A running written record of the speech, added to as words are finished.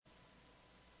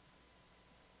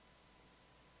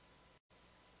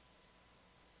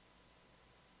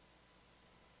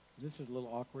This is a little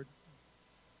awkward.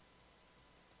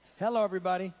 Hello,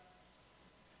 everybody.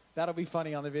 That'll be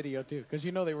funny on the video, too, because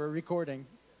you know they were recording.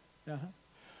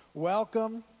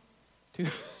 Welcome to,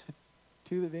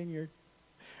 to the Vineyard.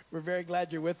 We're very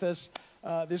glad you're with us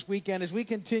this weekend as we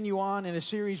continue on in a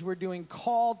series we're doing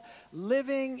called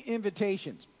Living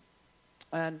Invitations.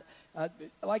 And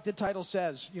like the title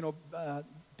says,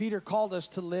 Peter called us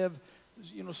to live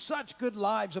such good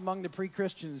lives among the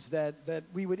pre-Christians that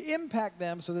we would impact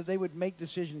them so that they would make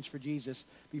decisions for Jesus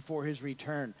before his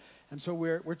return. And so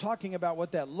we're talking about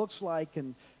what that looks like.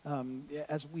 And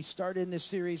as we started in this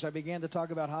series, I began to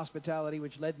talk about hospitality,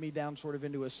 which led me down sort of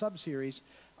into a sub-series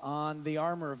on the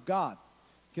armor of God.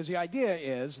 Because the idea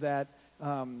is that,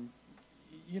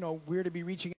 we're to be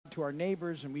reaching out to our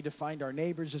neighbors, and we defined our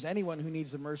neighbors as anyone who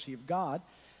needs the mercy of God.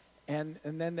 And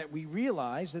then that we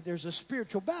realize that there's a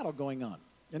spiritual battle going on,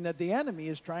 and that the enemy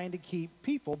is trying to keep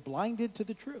people blinded to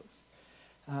the truth.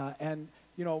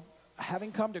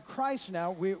 Having come to Christ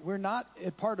now, we're not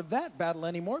a part of that battle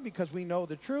anymore because we know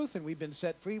the truth and we've been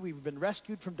set free. We've been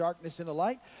rescued from darkness into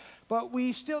light. But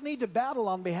we still need to battle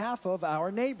on behalf of our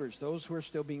neighbors, those who are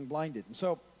still being blinded. And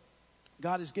so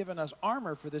God has given us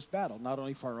armor for this battle, not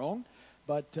only for our own,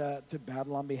 but to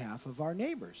battle on behalf of our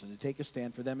neighbors and to take a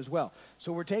stand for them as well.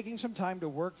 So we're taking some time to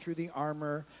work through the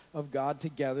armor of God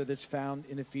together that's found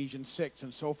in Ephesians 6.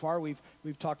 And so far we've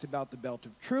talked about the belt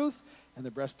of truth and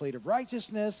the breastplate of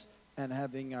righteousness and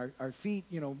having our feet,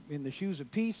 in the shoes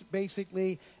of peace,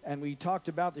 basically. And we talked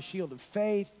about the shield of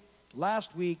faith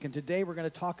last week. And today we're going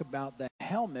to talk about the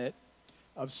helmet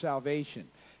of salvation.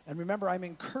 And remember, I'm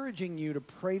encouraging you to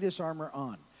pray this armor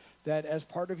on, that as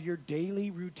part of your daily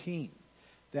routine,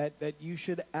 that you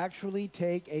should actually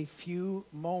take a few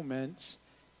moments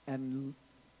and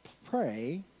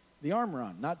pray the armor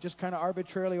on. Not just kind of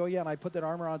arbitrarily, and I put that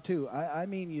armor on too. I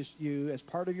mean, you as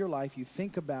part of your life, you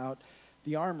think about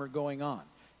the armor going on.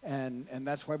 And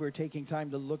that's why we're taking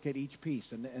time to look at each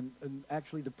piece. And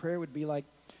actually the prayer would be like,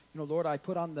 Lord, I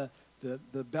put on the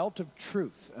belt of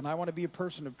truth, and I want to be a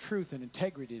person of truth and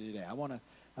integrity today. I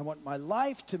want my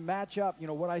life to match up,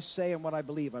 what I say and what I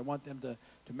believe. I want them to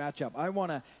match up. I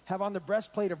want to have on the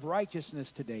breastplate of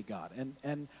righteousness today, God.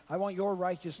 And I want your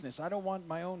righteousness. I don't want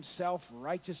my own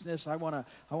self-righteousness. I want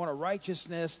a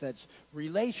righteousness that's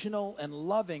relational and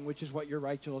loving, which is what your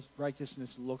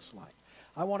righteousness looks like.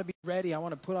 I want to be ready. I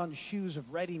want to put on shoes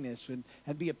of readiness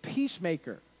and be a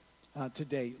peacemaker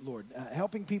today, Lord,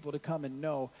 helping people to come and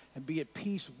know and be at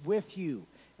peace with you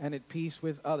and at peace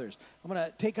with others. I'm going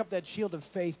to take up that shield of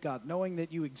faith, God, knowing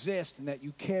that you exist and that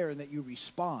you care and that you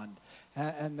respond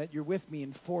and that you're with me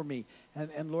and for me.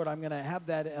 And Lord, I'm going to have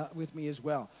that with me as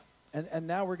well. And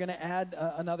now we're going to add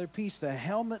another piece, the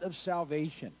helmet of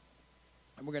salvation.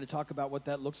 And we're going to talk about what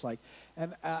that looks like.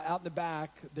 And out in the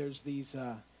back, there's these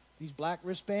black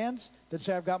wristbands that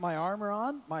say I've got my armor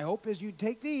on. My hope is you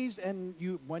take these and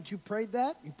once you prayed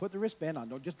that, you put the wristband on.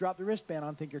 Don't just drop the wristband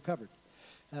on, think you're covered.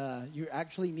 You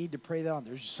actually need to pray that on.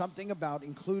 There's something about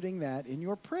including that in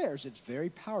your prayers. It's very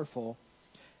powerful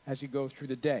as you go through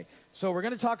the day. So we're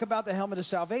going to talk about the helmet of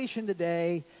salvation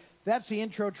today. That's the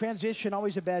intro. Transition,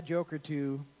 always a bad joke or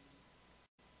two.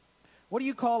 What do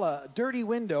you call a dirty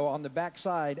window on the back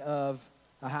side of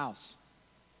a house?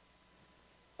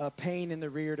 A pane in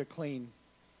the rear to clean.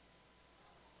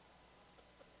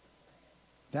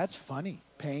 That's funny.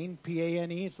 Pane,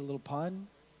 P-A-N-E, it's a little pun.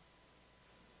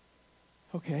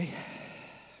 Okay.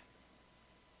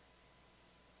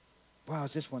 Wow,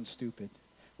 is this one stupid?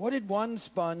 What did one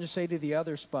sponge say to the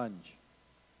other sponge?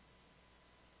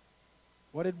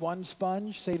 What did one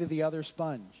sponge say to the other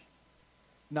sponge?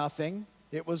 Nothing.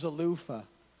 It was a loofah.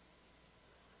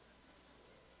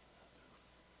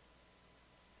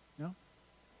 No?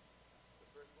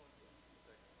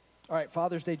 All right,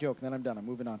 Father's Day joke, and then I'm done. I'm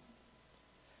moving on.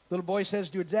 Little boy says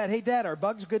to his dad, "Hey, Dad, are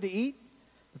bugs good to eat?"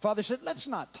 The father said, "Let's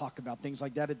not talk about things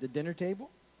like that at the dinner table."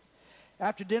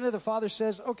 After dinner, the father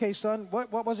says, "Okay, son,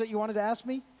 what was it you wanted to ask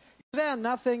me?" He says,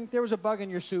 "Nothing. There was a bug in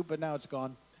your soup, but now it's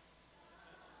gone."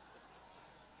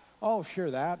 "Oh,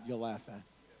 sure, that you'll laugh at."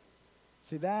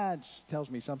 See, that tells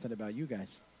me something about you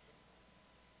guys.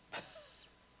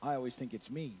 I always think it's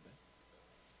me. But.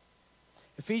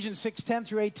 Ephesians 6:10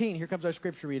 through 18. Here comes our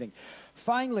scripture reading.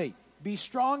 "Finally, be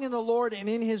strong in the Lord and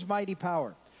in his mighty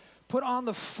power. Put on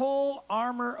the full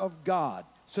armor of God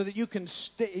so that you can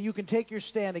take your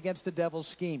stand against the devil's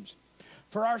schemes.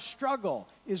 For our struggle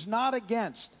is not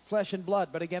against flesh and blood,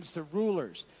 but against the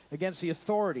rulers, against the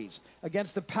authorities,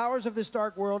 against the powers of this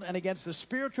dark world, and against the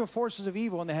spiritual forces of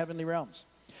evil in the heavenly realms.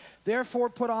 Therefore,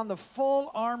 put on the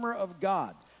full armor of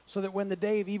God, so that when the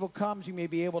day of evil comes, you may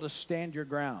be able to stand your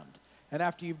ground. And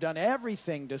after you've done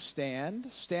everything to stand,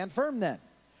 stand firm then,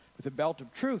 with a belt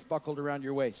of truth buckled around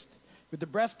your waist, with the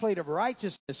breastplate of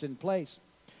righteousness in place,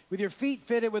 with your feet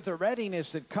fitted with the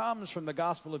readiness that comes from the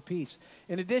gospel of peace.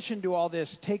 In addition to all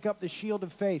this, take up the shield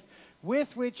of faith,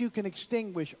 with which you can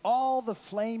extinguish all the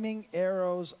flaming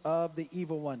arrows of the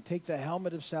evil one. Take the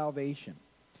helmet of salvation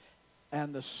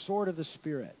and the sword of the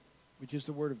Spirit, which is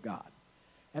the word of God.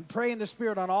 And pray in the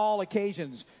Spirit on all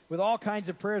occasions, with all kinds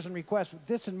of prayers and requests. With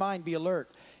this in mind, be alert,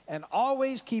 and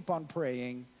always keep on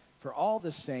praying for all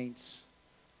the saints.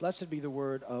 Blessed be the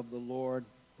word of the Lord.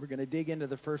 We're going to dig into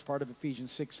the first part of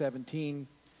Ephesians 6:17,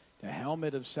 the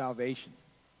helmet of salvation.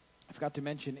 I forgot to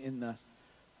mention in the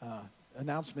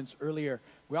announcements earlier,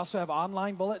 we also have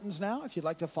online bulletins now. If you'd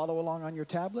like to follow along on your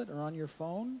tablet or on your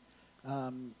phone,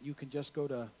 you can just go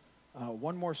to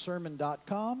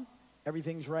onemoresermon.com.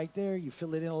 Everything's right there. You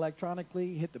fill it in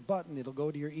electronically, hit the button, it'll go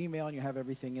to your email, and you have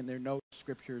everything in there, notes,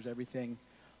 scriptures, everything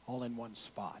all in one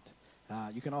spot.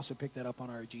 You can also pick that up on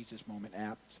our Jesus Moment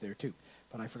app. It's there too.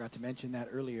 But I forgot to mention that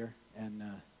earlier, and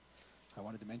I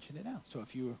wanted to mention it now. So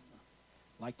if you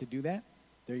like to do that,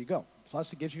 there you go.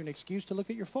 Plus, it gives you an excuse to look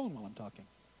at your phone while I'm talking,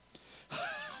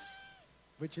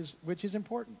 which is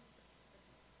important.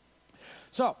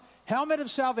 So, helmet of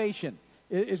salvation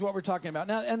is what we're talking about.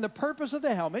 Now, and the purpose of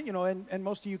the helmet, and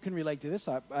most of you can relate to this,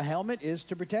 a helmet is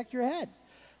to protect your head.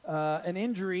 An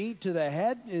injury to the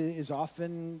head is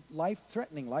often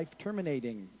life-threatening,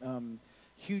 life-terminating,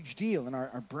 huge deal. And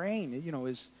our brain,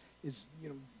 is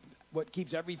what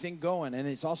keeps everything going. And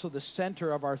it's also the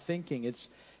center of our thinking. It's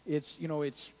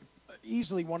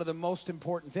easily one of the most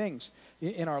important things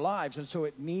in our lives. And so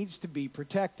it needs to be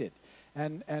protected.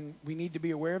 And we need to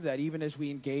be aware of that even as we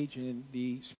engage in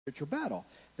the spiritual battle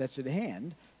that's at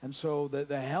hand. And so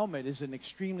the helmet is an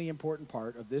extremely important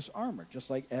part of this armor. Just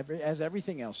like as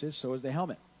everything else is, so is the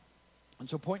helmet. And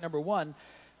so point number one,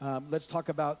 let's talk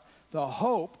about the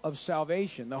hope of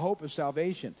salvation. The hope of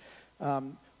salvation.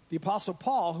 The Apostle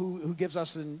Paul, who gives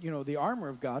us the armor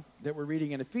of God that we're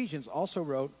reading in Ephesians, also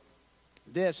wrote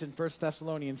this in 1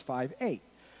 Thessalonians 5:8.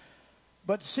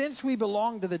 But since we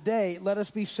belong to the day, let us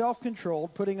be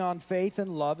self-controlled, putting on faith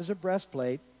and love as a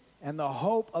breastplate, and the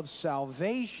hope of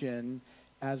salvation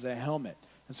as a helmet.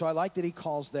 And so I like that he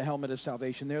calls the helmet of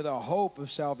salvation there the hope of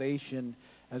salvation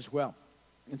as well.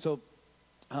 And so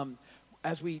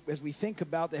as we think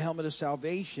about the helmet of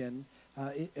salvation,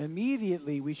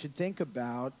 immediately we should think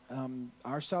about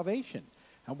our salvation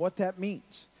and what that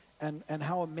means and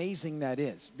how amazing that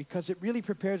is, because it really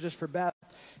prepares us for battle.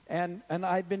 And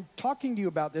I've been talking to you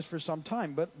about this for some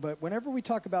time, but whenever we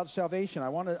talk about salvation, I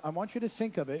want you to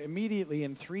think of it immediately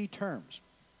in three terms.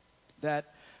 That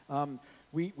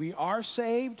we are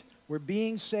saved, we're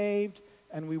being saved,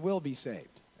 and we will be saved.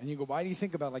 And you go, why do you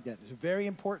think about it like that? It's very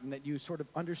important that you sort of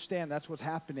understand that's what's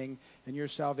happening in your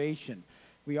salvation.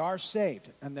 We are saved,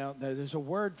 and now there's a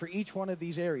word for each one of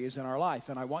these areas in our life,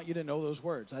 and I want you to know those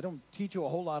words. I don't teach you a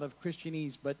whole lot of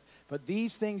Christianese, but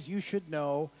these things you should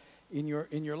know in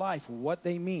your life, what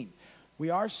they mean. We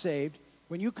are saved.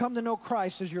 When you come to know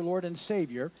Christ as your Lord and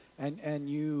Savior, and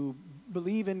you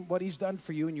believe in what He's done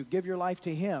for you, and you give your life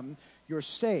to Him, you're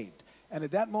saved. And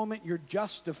at that moment, you're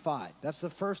justified. That's the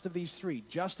first of these three,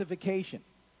 justification.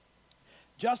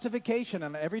 Justification,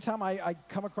 and every time I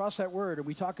come across that word and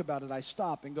we talk about it, I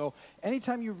stop and go,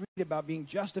 anytime you read about being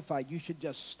justified, you should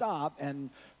just stop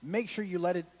and make sure you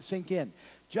let it sink in.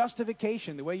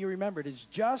 Justification, the way you remember it, is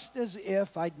just as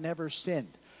if I'd never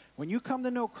sinned. When you come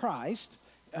to know Christ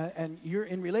and you're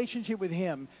in relationship with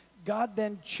Him, God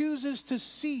then chooses to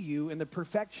see you in the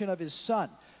perfection of His Son.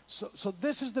 So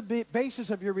this is the basis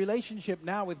of your relationship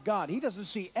now with God. He doesn't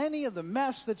see any of the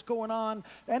mess that's going on,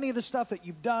 any of the stuff that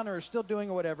you've done or are still doing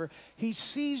or whatever. He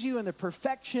sees you in the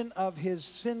perfection of His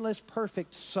sinless,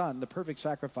 perfect Son, the perfect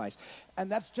sacrifice.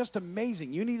 And that's just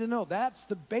amazing. You need to know that's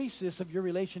the basis of your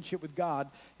relationship with God,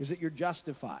 is that you're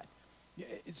justified.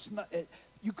 It's not...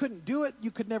 You couldn't do it. You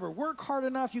could never work hard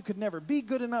enough. You could never be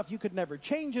good enough. You could never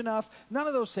change enough. None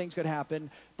of those things could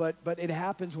happen, but it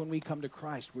happens when we come to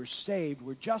Christ. We're saved.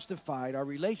 We're justified. Our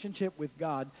relationship with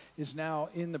God is now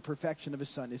in the perfection of His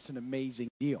Son. It's an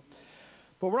amazing deal.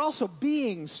 But we're also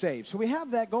being saved. So we have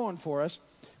that going for us.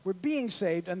 We're being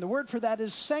saved, and the word for that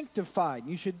is sanctified.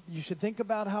 You should think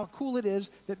about how cool it is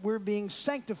that we're being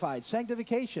sanctified,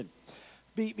 sanctification,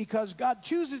 because God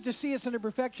chooses to see us in the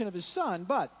perfection of His Son,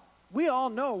 but we all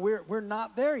know we're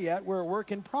not there yet. We're a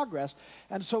work in progress.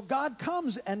 And so God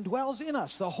comes and dwells in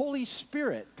us. The Holy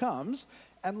Spirit comes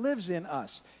and lives in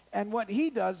us. And what he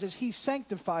does is he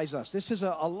sanctifies us. This is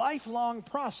a lifelong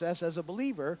process as a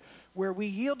believer where we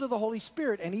yield to the Holy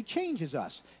Spirit and he changes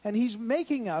us. And he's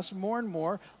making us more and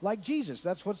more like Jesus.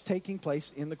 That's what's taking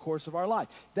place in the course of our life.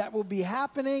 That will be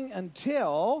happening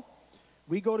until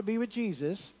we go to be with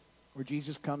Jesus or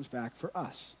Jesus comes back for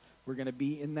us. We're going to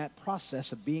be in that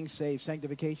process of being saved,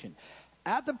 sanctification.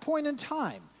 At the point in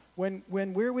time when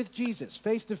we're with Jesus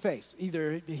face to face,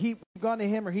 either we've gone to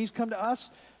him or he's come to us,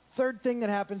 third thing that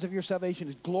happens of your salvation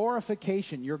is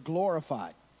glorification. You're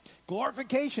glorified.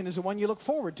 Glorification is the one you look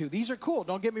forward to. These are cool,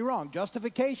 don't get me wrong.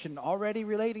 Justification, already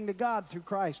relating to God through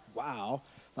Christ. Wow.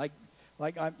 Like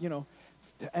I'm,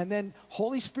 and then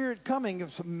Holy Spirit coming,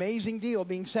 it's an amazing deal,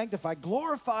 being sanctified.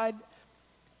 Glorified,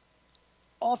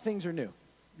 all things are new.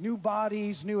 New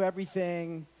bodies, new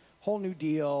everything, whole new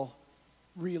deal,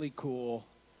 really cool,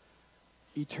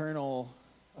 eternal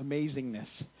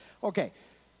amazingness. Okay.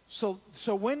 So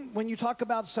when you talk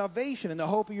about salvation and the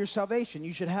hope of your salvation,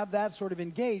 you should have that sort of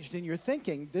engaged in your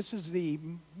thinking. This is the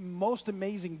most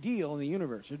amazing deal in the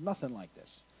universe. There's nothing like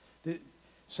this.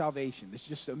 Salvation. It's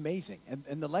just amazing.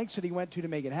 And the lengths that he went to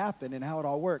make it happen and how it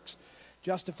all works.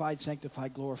 Justified,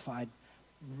 sanctified, glorified.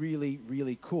 Really,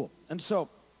 really cool. And so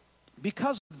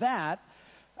because of that,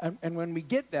 and when we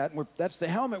get that, that's the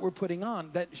helmet we're putting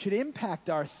on, that should impact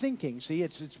our thinking. See,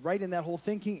 it's right in that whole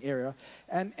thinking area.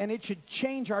 And it should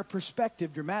change our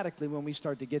perspective dramatically when we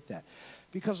start to get that.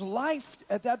 Because life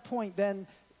at that point then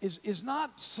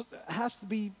has to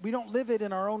be, we don't live it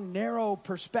in our own narrow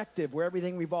perspective where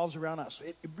everything revolves around us.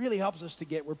 It really helps us to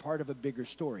get we're part of a bigger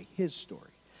story, his story.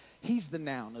 He's the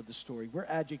noun of the story. We're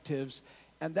adjectives,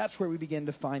 and that's where we begin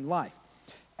to find life.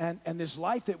 And this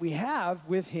life that we have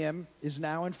with him is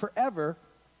now and forever.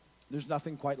 There's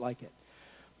nothing quite like it.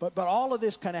 But all of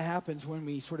this kind of happens when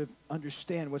we sort of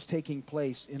understand what's taking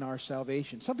place in our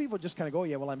salvation. Some people just kind of go,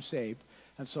 yeah, well, I'm saved.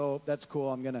 And so that's cool.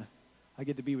 I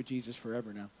get to be with Jesus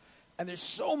forever now. And there's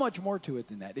so much more to it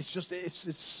than that. It's just,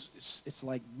 it's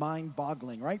like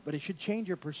mind-boggling, right? But it should change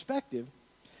your perspective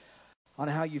on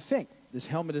how you think. This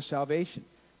helmet of salvation.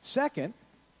 Second,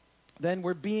 then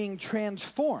we're being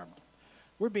transformed.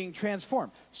 We're being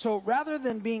transformed. So rather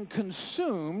than being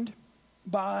consumed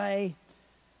by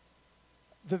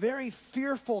the very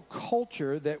fearful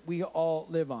culture that we all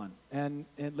live on and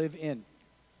live in,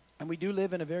 and we do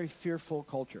live in a very fearful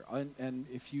culture. And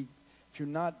if you're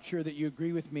not sure that you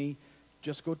agree with me,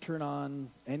 just go turn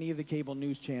on any of the cable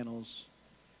news channels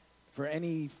for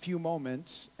any few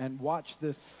moments and watch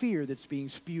the fear that's being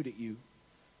spewed at you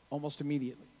almost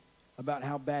immediately about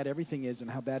how bad everything is and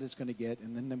how bad it's going to get.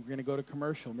 And then we're going to go to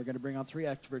commercial and we're going to bring on 3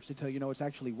 experts to tell you, no, it's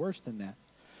actually worse than that.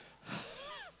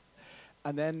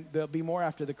 And then there'll be more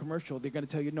after the commercial. They're going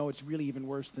to tell you, no, it's really even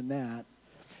worse than that.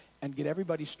 And get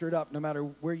everybody stirred up no matter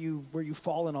where you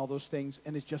fall in all those things.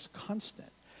 And it's just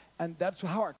constant. And that's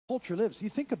how our culture lives. You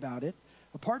think about it.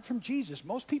 Apart from Jesus,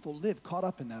 most people live caught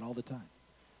up in that all the time.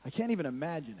 I can't even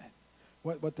imagine it.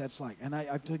 What that's like. And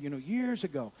I've told you, years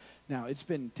ago, now it's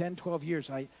been 10, 12 years,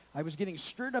 I was getting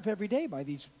stirred up every day by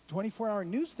these 24-hour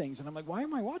news things. And I'm like, why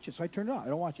am I watching? So I turned it off. I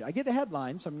don't watch it. I get the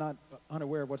headlines. I'm not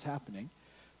unaware of what's happening.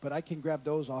 But I can grab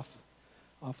those off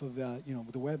of,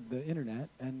 the web, the internet.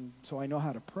 And so I know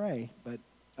how to pray. But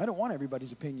I don't want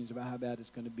everybody's opinions about how bad it's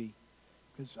going to be.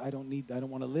 Because I don't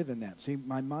want to live in that. See,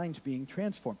 my mind's being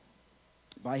transformed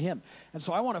by him. And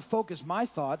so I want to focus my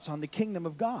thoughts on the kingdom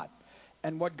of God.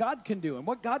 And what God can do, and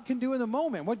what God can do in the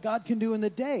moment, what God can do in the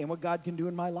day, and what God can do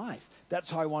in my life.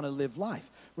 That's how I want to live life.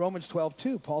 Romans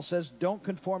 12:2, Paul says, don't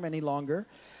conform any longer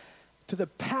to the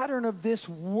pattern of this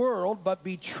world, but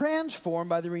be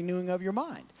transformed by the renewing of your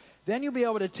mind. Then you'll be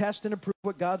able to test and approve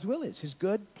what God's will is, his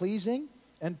good, pleasing,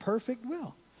 and perfect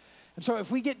will. And so if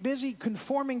we get busy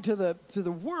conforming to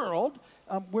the world,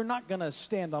 we're not going to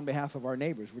stand on behalf of our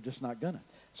neighbors. We're just not going to.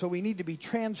 So we need to be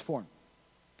transformed.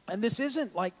 And this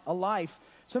isn't like a life.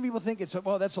 Some people think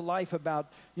that's a life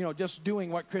about, just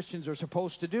doing what Christians are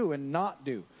supposed to do and not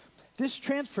do. This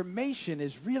transformation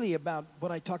is really about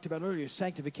what I talked about earlier,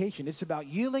 sanctification. It's about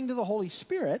yielding to the Holy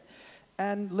Spirit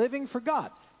and living for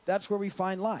God. That's where we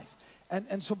find life.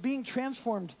 And so being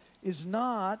transformed is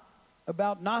not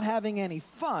about not having any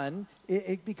fun,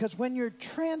 because when you're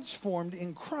transformed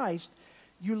in Christ,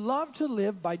 you love to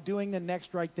live by doing the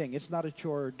next right thing. It's not a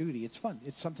chore or duty. It's fun.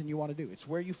 It's something you want to do. It's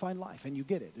where you find life, and you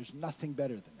get it. There's nothing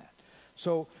better than that.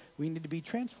 So we need to be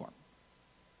transformed.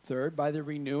 Third, by the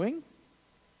renewing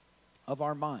of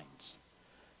our minds.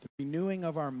 The renewing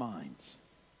of our minds.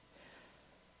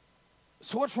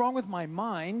 So what's wrong with my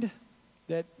mind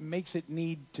that makes it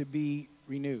need to be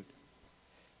renewed?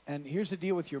 And here's the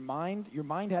deal with your mind. Your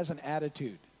mind has an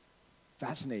attitude.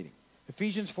 Fascinating.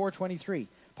 Ephesians 4:23.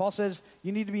 Paul says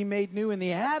you need to be made new in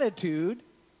the attitude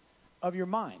of your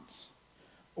minds.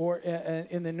 Or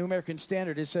in the New American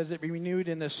Standard, it says it be renewed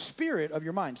in the spirit of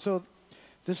your mind. So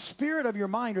the spirit of your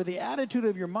mind, or the attitude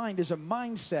of your mind, is a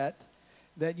mindset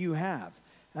that you have.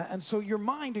 And so your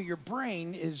mind, or your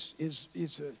brain, is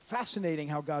fascinating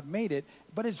how God made it,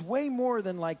 but it's way more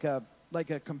than like a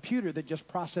computer that just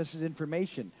processes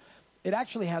information. It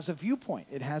actually has a viewpoint.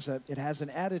 It has an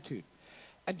attitude.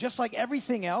 And just like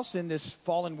everything else in this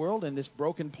fallen world, in this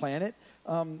broken planet,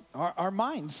 our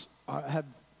minds have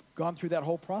gone through that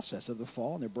whole process of the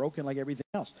fall, and they're broken like everything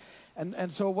else.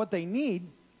 And so what they need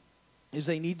is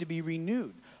they need to be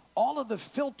renewed. All of the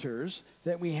filters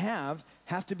that we have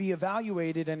to be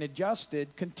evaluated and adjusted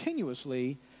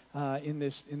continuously in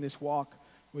this walk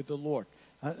with the Lord.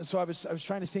 So I was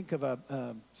trying to think of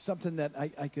something that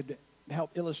I could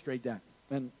help illustrate that.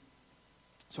 And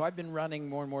so I've been running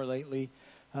more and more lately.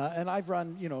 And I've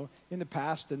run, in the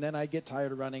past, and then I get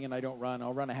tired of running and I don't run.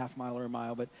 I'll run a half mile or a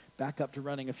mile, but back up to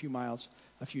running a few miles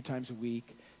a few times a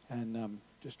week, and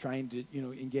just trying to,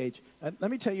 engage. And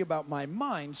let me tell you about my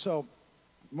mind. So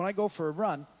when I go for a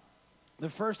run, the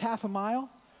first half a mile,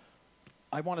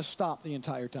 I want to stop the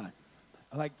entire time.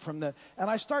 And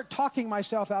I start talking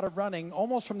myself out of running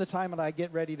almost from the time that I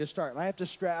get ready to start. And I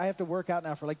have to work out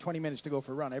now for like 20 minutes to go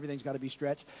for a run. Everything's got to be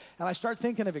stretched. And I start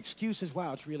thinking of excuses.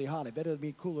 Wow, it's really hot. I bet it'll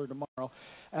be cooler tomorrow.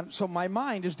 And so my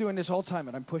mind is doing this whole time,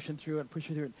 and I'm pushing through it.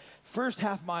 First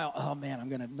half mile, oh man,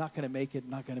 not going to make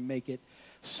it.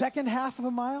 Second half of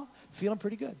a mile, feeling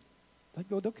pretty good. I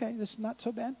go, okay, this is not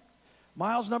so bad.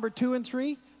 Miles number 2 and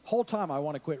 3, whole time I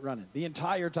want to quit running. The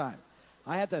entire time.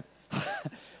 I'm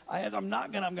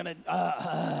gonna,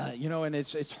 and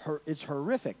it's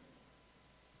horrific.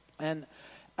 And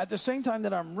at the same time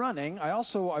that I'm running, I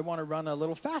want to run a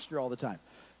little faster all the time.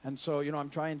 And so, I'm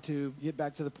trying to get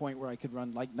back to the point where I could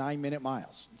run like 9-minute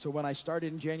miles. So when I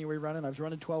started in January running, I was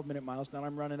running 12-minute miles. Now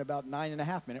I'm running about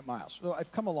 9.5-minute miles. So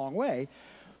I've come a long way,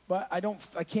 but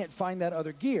I can't find that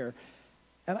other gear.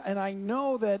 And I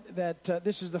know that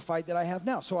this is the fight that I have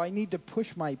now. So I need to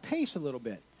push my pace a little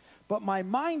bit. But my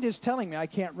mind is telling me I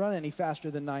can't run any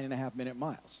faster than 9.5-minute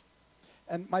miles.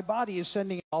 And my body is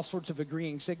sending all sorts of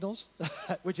agreeing signals,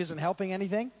 which isn't helping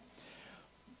anything.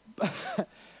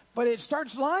 But it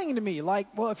starts lying to me like,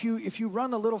 well, if you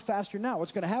run a little faster now,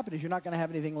 what's going to happen is you're not going to have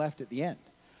anything left at the end.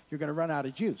 You're going to run out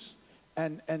of juice.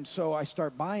 And so I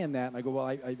start buying that, and I go, well,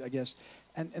 I guess.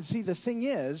 And see, the thing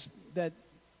is that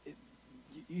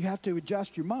you have to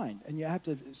adjust your mind, and you have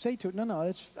to say to it,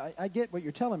 no, I get what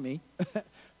you're telling me,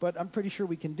 but I'm pretty sure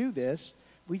we can do this.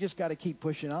 We just got to keep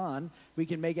pushing on. We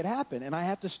can make it happen. And I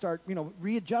have to start,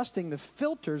 readjusting the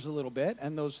filters a little bit,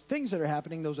 and those things that are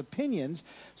happening, those opinions,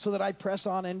 so that I press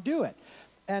on and do it.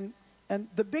 And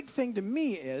the big thing to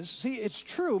me is, see, it's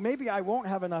true, maybe I won't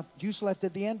have enough juice left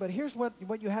at the end, but here's what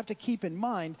you have to keep in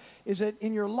mind, is that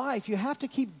in your life, you have to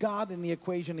keep God in the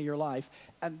equation of your life,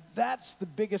 and that's the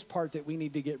biggest part that we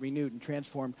need to get renewed and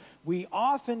transformed. We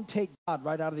often take God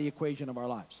right out of the equation of our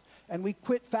lives, and we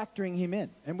quit factoring him in,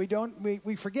 and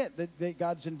we forget that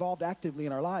God's involved actively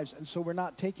in our lives, and so we're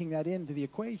not taking that into the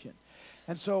equation.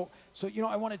 And so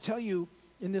I want to tell you,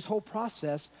 in this whole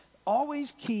process,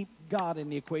 always keep God in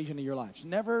the equation of your lives.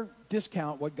 Never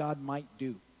discount what God might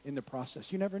do in the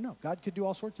process. You never know. God could do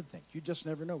all sorts of things. You just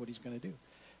never know what he's going to do.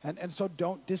 And so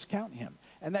don't discount him.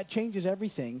 And that changes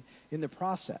everything in the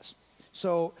process.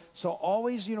 So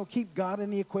always, keep God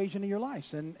in the equation of your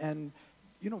lives. And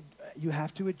you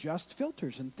have to adjust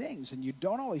filters and things. And you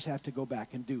don't always have to go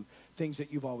back and do things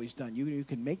that you've always done. You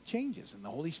can make changes, and the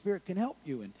Holy Spirit can help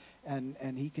you,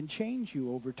 and he can change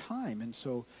you over time. And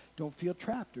so don't feel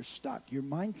trapped or stuck. Your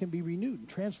mind can be renewed and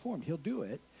transformed. He'll do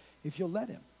it if you'll let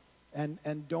him.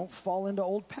 And don't fall into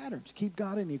old patterns. Keep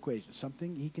God in the equation.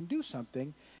 He can do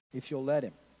something if you'll let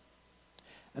him.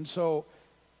 And so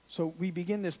we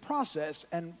begin this process,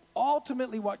 and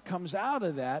ultimately what comes out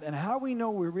of that, and how we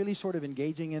know we're really sort of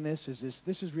engaging in this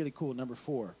is really cool. Number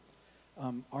 4,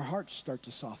 our hearts start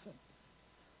to soften.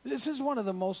 This is one of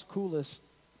the most coolest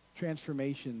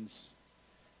transformations,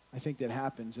 I think, that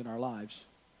happens in our lives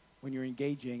when you're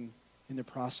engaging in the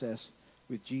process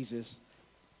with Jesus,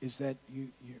 is that your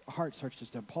heart starts to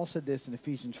soften. Paul said this in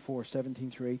Ephesians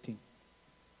 4:17-18.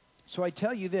 So I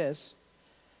tell you this,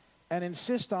 and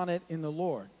insist on it in the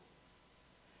Lord,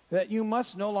 that you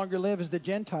must no longer live as the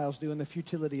Gentiles do in the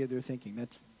futility of their thinking.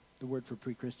 That's the word for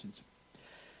pre-Christians.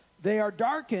 They are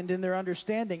darkened in their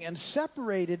understanding and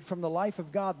separated from the life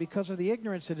of God because of the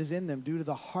ignorance that is in them due to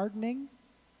the hardening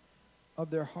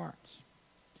of their hearts.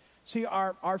 See,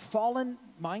 our fallen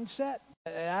mindset,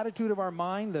 the attitude of our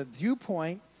mind, the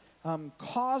viewpoint,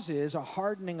 causes a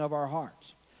hardening of our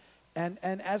hearts. And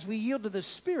as we yield to the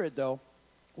Spirit, though,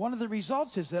 one of the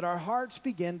results is that our hearts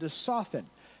begin to soften.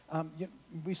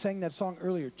 We sang that song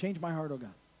earlier, Change My Heart, O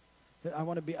God. I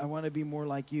want to be more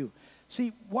like you.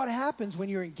 See, what happens when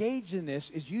you're engaged in this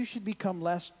is you should become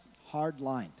less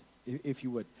hard-lined, if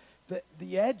you would.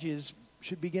 The edges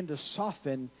should begin to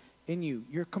soften in you.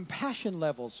 Your compassion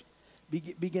levels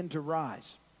begin to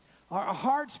rise. Our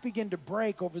hearts begin to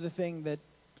break over the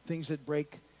things that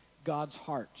break God's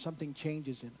heart. Something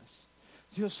changes in us.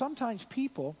 So sometimes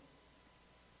people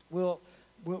will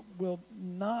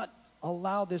not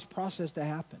allow this process to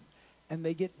happen. And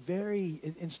they get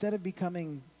instead of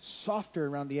becoming softer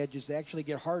around the edges, they actually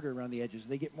get harder around the edges.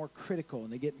 They get more critical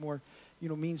and they get more,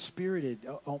 mean-spirited.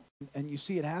 And you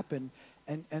see it happen.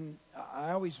 And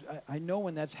I know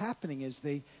when that's happening is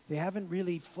they haven't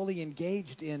really fully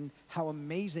engaged in how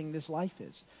amazing this life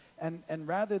is. And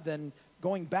rather than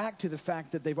going back to the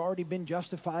fact that they've already been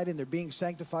justified and they're being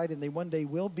sanctified and they one day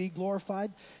will be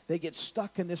glorified, they get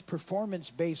stuck in this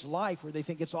performance-based life where they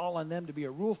think it's all on them to be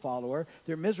a rule follower.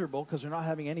 They're miserable because they're not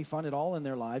having any fun at all in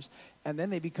their lives. And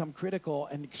then they become critical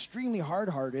and extremely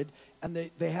hard-hearted, and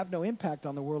they have no impact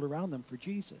on the world around them for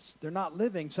Jesus. They're not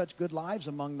living such good lives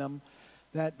among them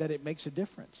that it makes a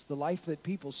difference. The life that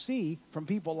people see from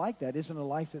people like that isn't a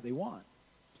life that they want.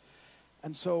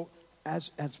 And so as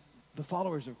the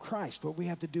followers of Christ, what we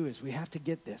have to do is we have to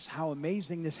get this, how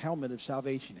amazing this helmet of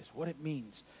salvation is, what it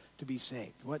means to be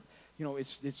saved.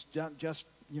 It's just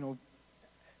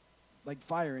like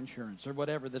fire insurance or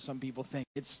whatever that some people think.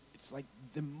 It's like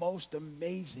the most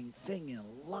amazing thing in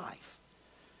life.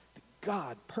 The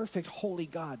God, perfect, holy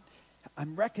God.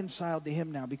 I'm reconciled to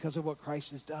him now because of what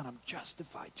Christ has done. I'm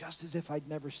justified, just as if I'd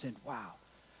never sinned. Wow.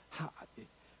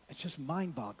 It's just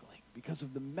mind-boggling because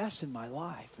of the mess in my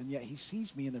life. And yet he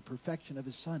sees me in the perfection of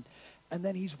his Son. And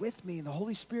then he's with me, and the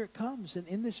Holy Spirit comes and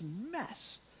in this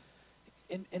mess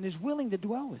and is willing to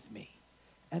dwell with me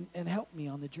and help me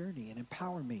on the journey and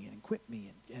empower me and equip me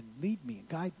and lead me and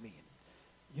guide me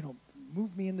and,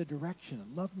 move me in the direction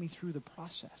and love me through the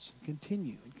process and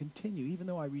continue, even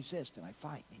though I resist and I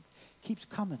fight. And he keeps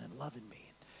coming and loving me.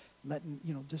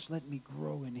 Just let me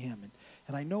grow in him.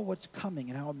 And I know what's coming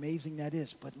and how amazing that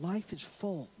is. But life is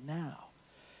full now.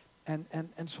 And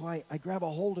so I grab a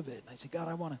hold of it. And I say, God,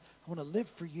 I want to live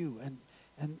for you.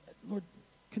 And Lord,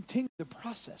 continue the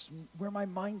process. Where my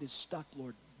mind is stuck,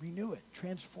 Lord, renew it,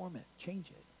 transform it, change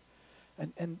it.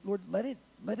 And Lord, let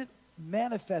it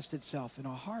manifest itself in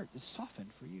a heart that's softened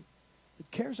for you, that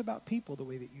cares about people the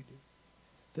way that you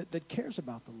do, that cares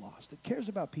about the lost, that cares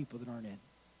about people that aren't in,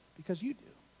 because you do.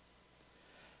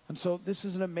 And so this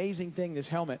is an amazing thing, this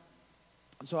helmet.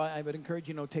 And so I would encourage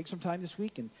you, take some time this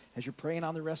week, and as you're praying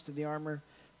on the rest of the armor,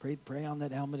 pray on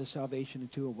that helmet of salvation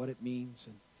and what it means,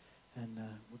 and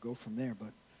we'll go from there.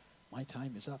 But my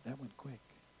time is up. That went quick.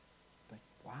 Like,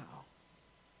 wow.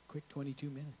 Quick 22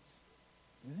 minutes.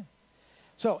 Yeah.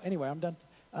 So anyway, I'm done.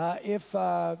 If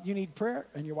you need prayer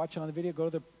and you're watching on the video, go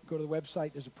to the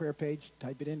website. There's a prayer page.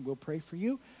 Type it in. We'll pray for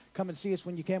you. Come and see us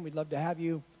when you can. We'd love to have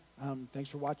you.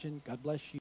 Thanks for watching. God bless you.